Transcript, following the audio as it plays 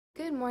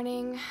Good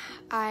morning.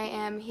 I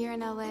am here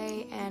in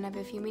LA and I have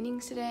a few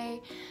meetings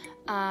today.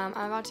 I'm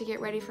about to get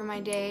ready for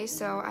my day,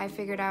 so I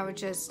figured I would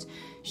just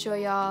show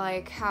y'all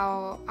like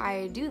how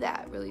I do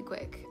that really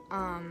quick.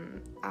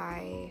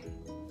 I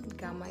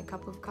got my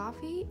cup of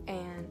coffee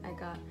and I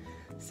got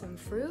some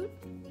fruit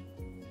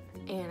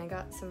and I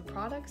got some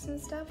products and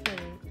stuff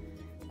and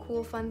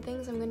cool fun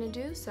things I'm gonna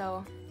do,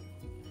 so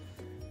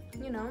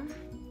you know,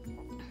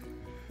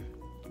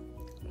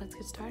 let's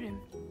get started.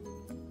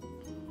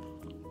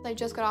 I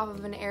just got off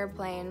of an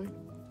airplane.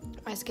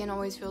 My skin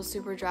always feels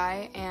super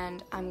dry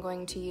and I'm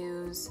going to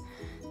use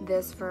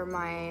this for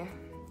my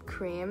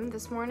cream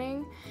this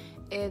morning.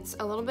 It's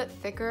a little bit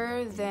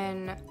thicker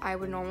than I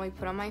would normally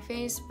put on my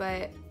face,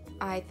 but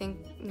I think,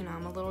 you know,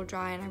 I'm a little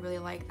dry and I really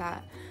like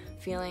that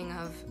feeling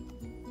of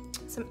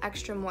some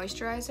extra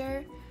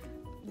moisturizer.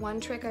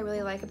 One trick I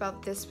really like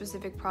about this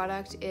specific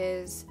product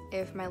is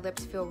if my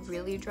lips feel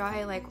really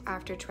dry, like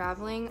after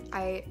traveling,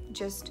 I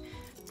just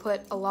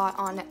put a lot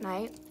on at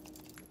night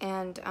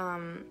and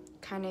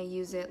kind of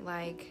use it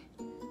like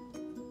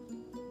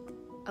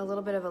a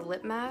little bit of a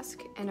lip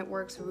mask, and it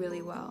works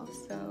really well.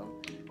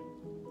 So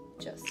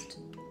just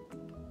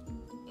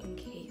in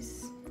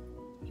case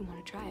you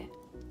want to try it.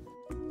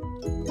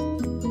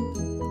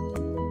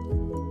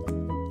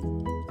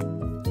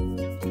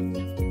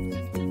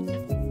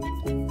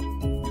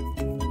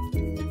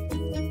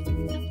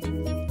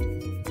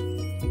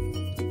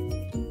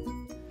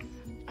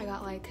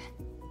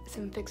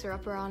 Some Fixer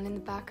Upper on in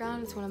the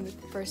background. It's one of the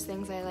first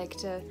things I like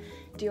to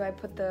do. I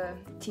put the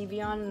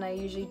TV on and I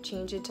usually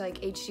change it to like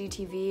HD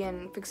TV,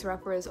 and Fixer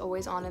Upper is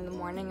always on in the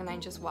morning and I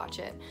just watch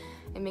it.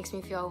 It makes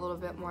me feel a little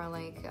bit more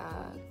like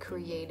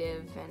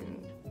creative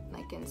and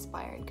like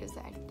inspired because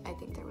I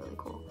think they're really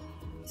cool.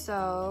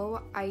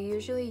 So I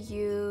usually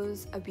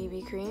use a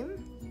BB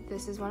cream.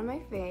 This is one of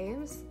my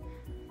faves.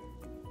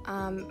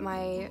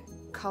 My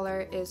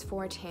color is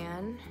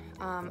 4tan.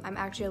 I'm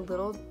actually a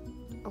little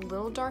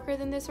darker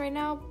than this right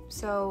now,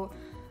 so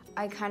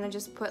I kind of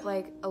just put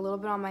like a little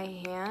bit on my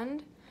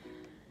hand,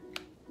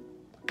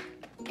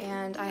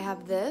 and I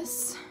have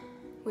this,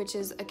 which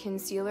is a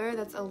concealer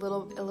that's a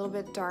little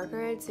bit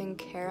darker. It's in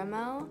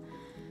caramel,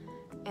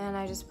 and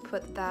I just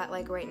put that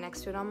like right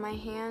next to it on my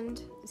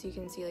hand so you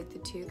can see like the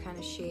two kind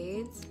of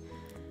shades.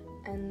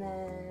 And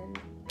then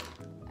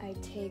I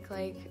take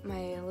like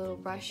my little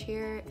brush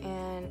here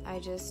and I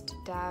just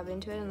dab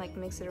into it and like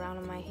mix it around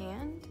on my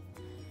hand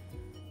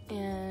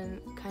and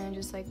kind of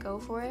just like go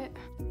for it.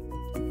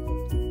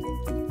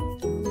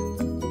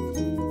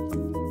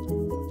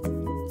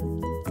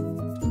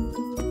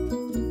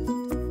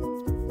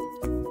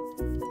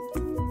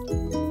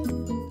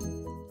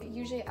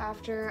 Usually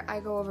after I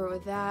go over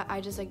with that,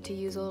 I just like to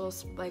use a little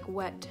like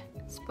wet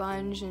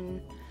sponge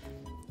and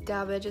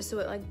dab it just so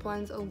it like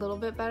blends a little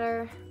bit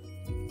better.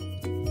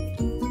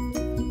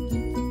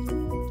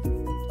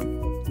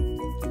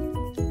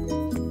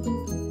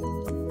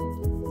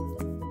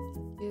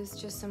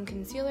 Just some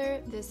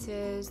concealer. This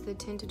is the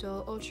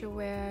Tintadol Ultra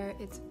Wear.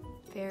 It's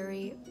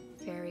very,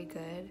 very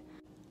good.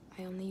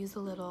 I only use a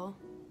little.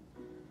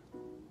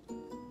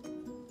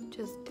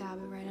 Just dab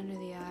it right under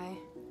the eye.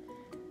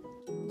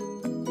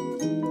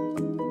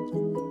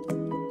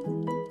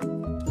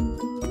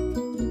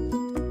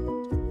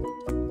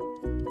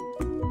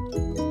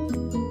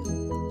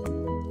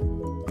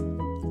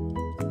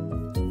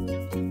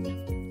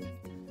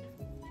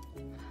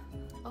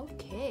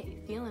 Okay,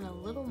 feeling a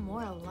little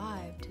more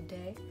alive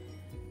today.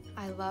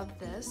 I love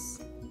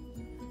this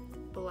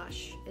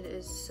blush. It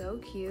is so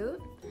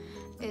cute.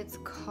 It's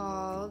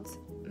called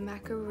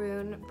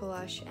Macaroon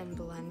Blush and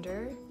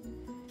Blender.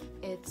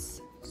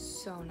 It's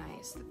so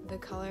nice. The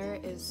color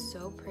is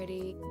so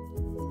pretty.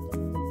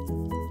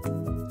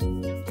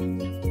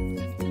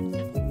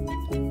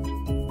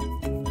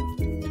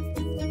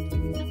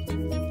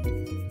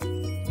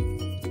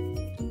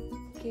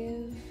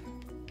 Give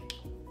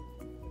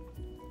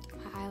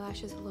my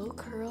eyelashes a little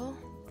curl.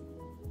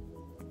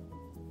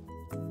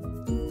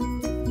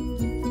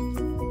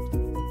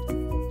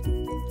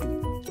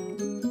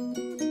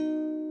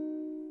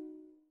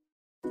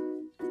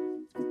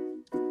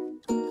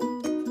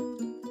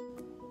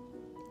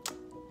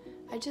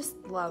 I just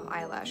love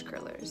eyelash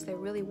curlers. They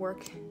really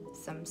work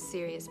some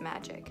serious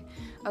magic.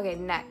 Okay,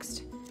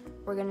 next,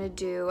 we're gonna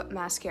do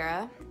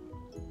mascara.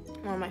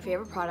 One of my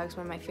favorite products,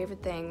 one of my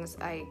favorite things.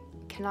 I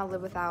cannot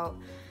live without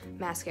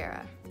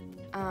mascara.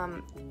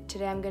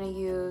 Today I'm gonna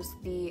use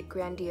the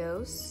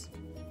Grandiose.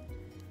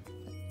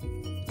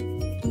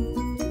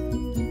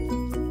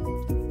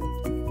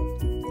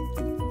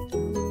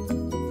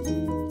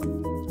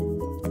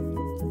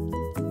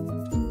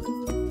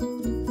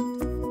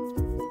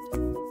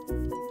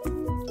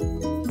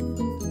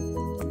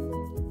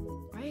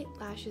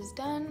 Lashes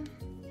done.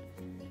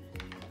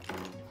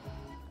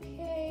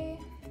 Okay,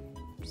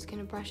 I'm just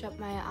gonna brush up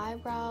my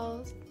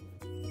eyebrows.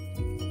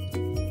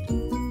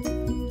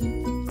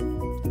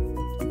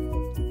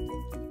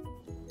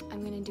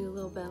 I'm gonna do a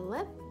little bit of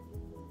lip.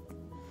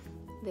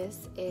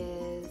 This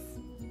is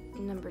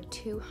number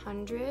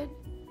 200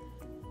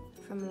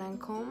 from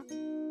Lancome.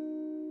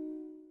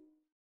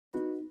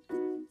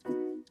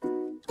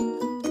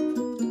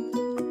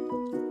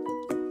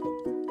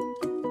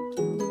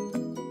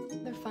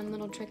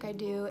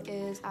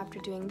 after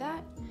doing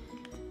that,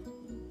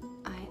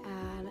 I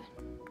add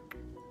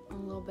a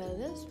little bit of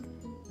this.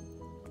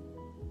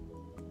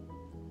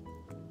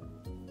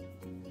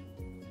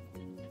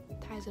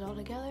 Ties it all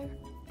together.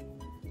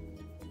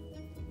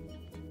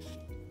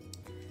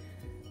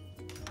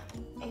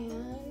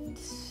 And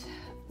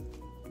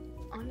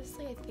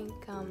honestly, I think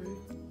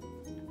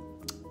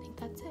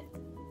that's it.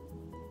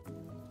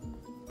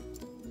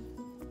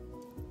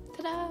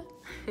 Ta-da!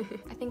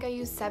 I think I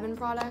used 7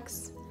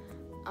 products.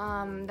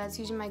 That's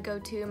usually my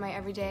go-to in my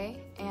everyday.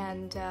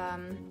 And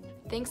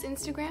thanks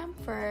Instagram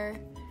for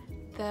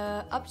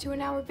the up to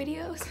an hour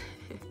videos.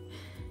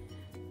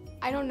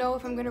 I don't know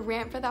if I'm gonna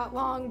rant for that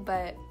long,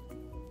 but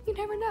you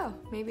never know.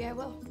 Maybe I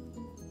will.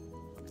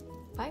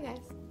 Bye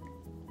guys.